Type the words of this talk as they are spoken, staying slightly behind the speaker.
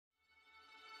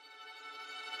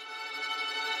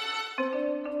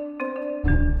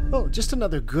Well, just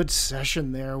another good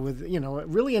session there with, a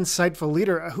really insightful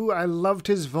leader who I loved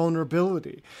his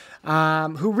vulnerability,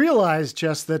 who realized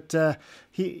just that there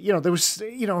was,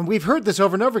 and we've heard this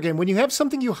over and over again. When you have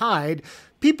something you hide,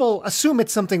 people assume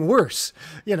it's something worse.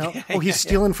 Oh, he's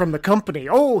stealing from the company.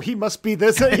 Oh, he must be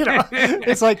this.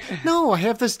 It's like, no, I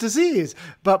have this disease.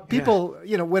 But people,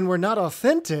 when we're not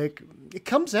authentic, it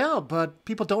comes out, but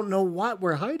people don't know what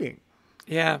we're hiding.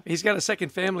 Yeah, he's got a second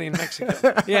family in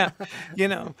Mexico. Yeah,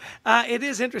 it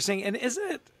is interesting. And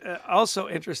isn't it also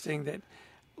interesting that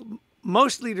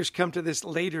most leaders come to this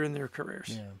later in their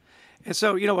careers? Yeah. And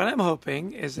so, what I'm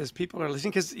hoping is as people are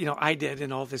listening, because, I did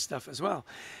and all this stuff as well.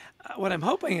 What I'm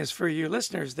hoping is for you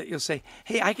listeners that you'll say,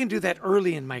 hey, I can do that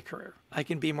early in my career. I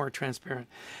can be more transparent.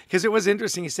 Because it was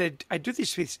interesting. He said, I do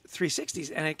these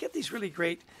 360s and I get these really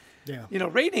great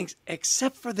ratings,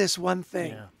 except for this one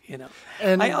thing,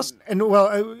 And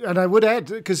I would add,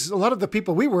 because a lot of the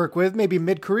people we work with, maybe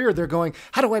mid-career, they're going,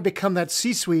 how do I become that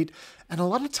C-suite? And a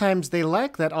lot of times they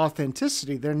lack that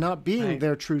authenticity. They're not being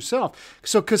their true self.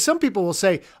 So, because some people will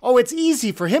say, oh, it's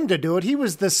easy for him to do it. He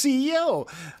was the CEO.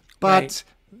 But,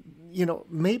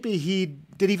 maybe he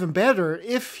did even better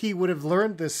if he would have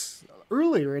learned this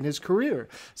earlier in his career.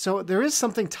 So there is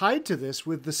something tied to this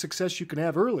with the success you can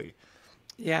have early.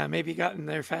 Yeah, maybe gotten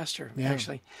there faster,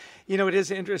 actually. It is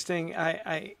interesting.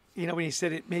 I when he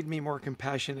said it made me more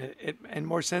compassionate and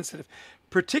more sensitive,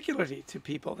 particularly to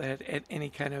people that had any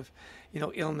kind of,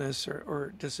 illness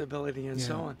or disability and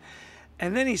so on.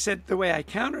 And then he said the way I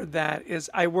countered that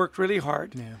is I worked really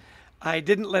hard. Yeah. I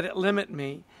didn't let it limit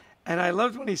me. And I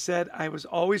loved when he said, I was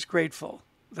always grateful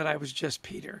that I was just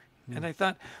Peter. And I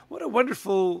thought, what a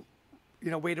wonderful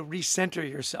way to recenter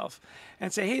yourself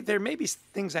and say, hey, there may be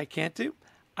things I can't do.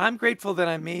 I'm grateful that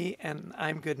I'm me and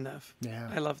I'm good enough. Yeah.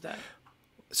 I love that.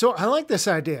 So I like this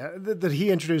idea that he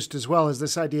introduced as well, as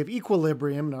this idea of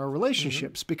equilibrium in our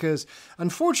relationships, because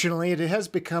unfortunately it has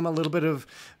become a little bit of,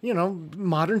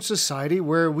 modern society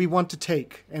where we want to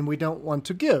take and we don't want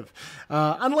to give,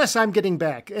 unless I'm getting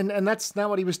back. And that's not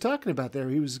what he was talking about there.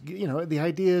 He was, the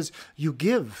idea is you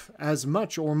give as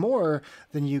much or more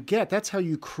than you get. That's how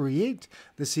you create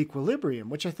this equilibrium,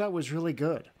 which I thought was really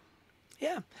good.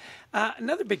 Yeah.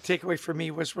 Another big takeaway for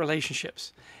me was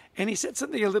relationships. And he said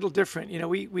something a little different.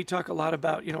 We talk a lot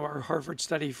about, our Harvard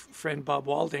study friend, Bob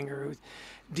Waldinger, who's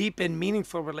deep and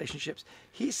meaningful relationships.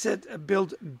 He said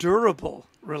build durable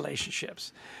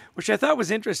relationships, which I thought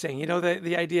was interesting.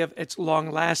 The idea of it's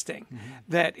long lasting,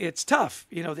 that it's tough,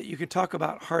 that you can talk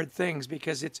about hard things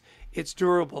because it's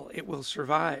durable. It will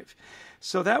survive.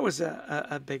 So that was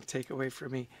a big takeaway for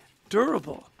me.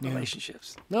 Durable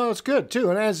relationships. No, it's good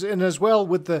too. And as well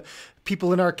with the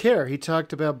people in our care, he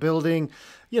talked about building,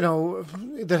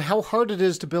 that how hard it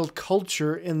is to build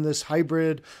culture in this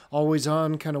hybrid, always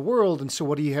on kind of world. And so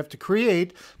what do you have to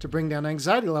create to bring down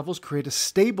anxiety levels? Create a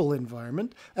stable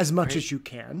environment as much as you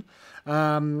can.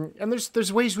 And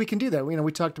there's ways we can do that.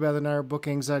 We talked about in our book,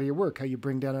 Anxiety at Work, how you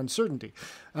bring down uncertainty.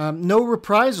 No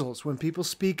reprisals when people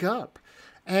speak up.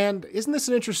 And isn't this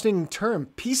an interesting term?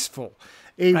 Peaceful.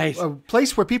 A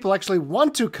place where people actually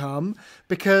want to come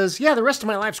because, the rest of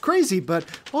my life's crazy, but,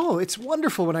 it's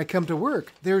wonderful when I come to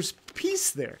work. There's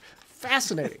peace there.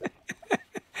 Fascinating.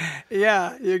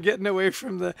 Yeah, you're getting away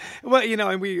from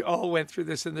and we all went through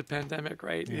this in the pandemic,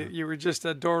 right? Yeah. You were just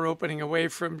a door opening away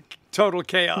from total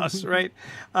chaos, right?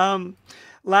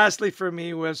 Lastly, for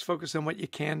me, was focus on what you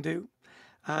can do,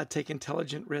 take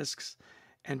intelligent risks,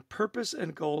 and purpose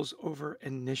and goals over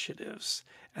initiatives.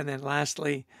 And then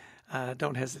lastly,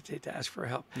 don't hesitate to ask for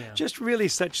help. Yeah. Just really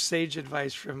such sage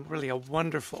advice from really a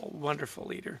wonderful, wonderful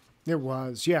leader. It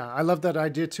was. Yeah, I love that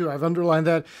idea too. I've underlined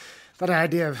that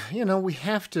idea of, we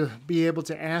have to be able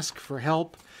to ask for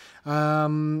help.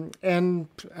 The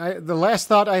last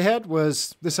thought I had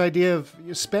was this idea of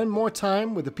you spend more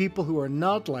time with the people who are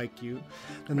not like you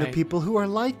than the people who are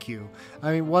like you.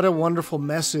 I mean, what a wonderful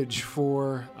message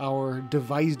for our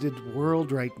divided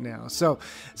world right now. So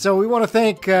we want to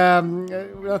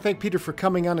thank Peter for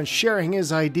coming on and sharing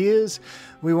his ideas.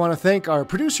 We want to thank our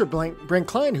producer, Brent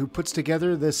Klein, who puts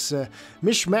together this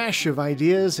mishmash of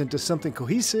ideas into something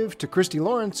cohesive, to Christy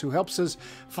Lawrence, who helps us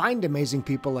find amazing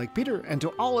people like Peter, and to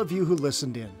all of you who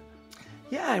listened in.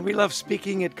 Yeah, and we love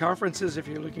speaking at conferences. If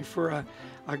you're looking for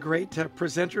a great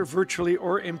presenter, virtually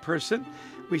or in person,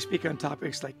 we speak on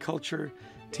topics like culture,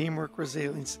 teamwork,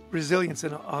 resilience,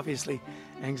 and obviously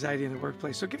anxiety in the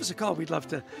workplace. So give us a call. We'd love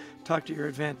to talk to your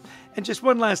event. And just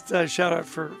one last shout out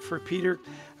for Peter.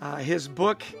 His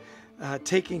book,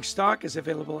 Taking Stock, is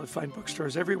available at fine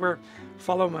bookstores everywhere.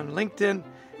 Follow him on LinkedIn,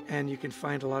 and you can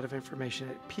find a lot of information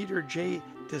at Peter J.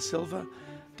 DeSilva.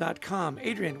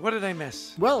 Adrian, what did I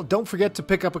miss? Well, don't forget to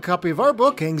pick up a copy of our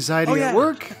book, Anxiety at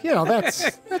Work.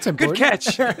 That's important. Good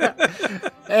catch.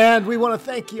 And we want to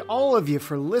thank you, all of you,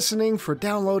 for listening, for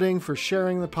downloading, for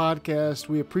sharing the podcast.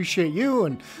 We appreciate you,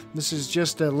 and this is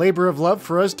just a labor of love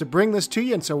for us to bring this to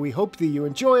you, and so we hope that you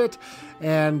enjoy it.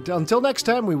 And until next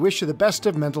time, we wish you the best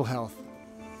of mental health.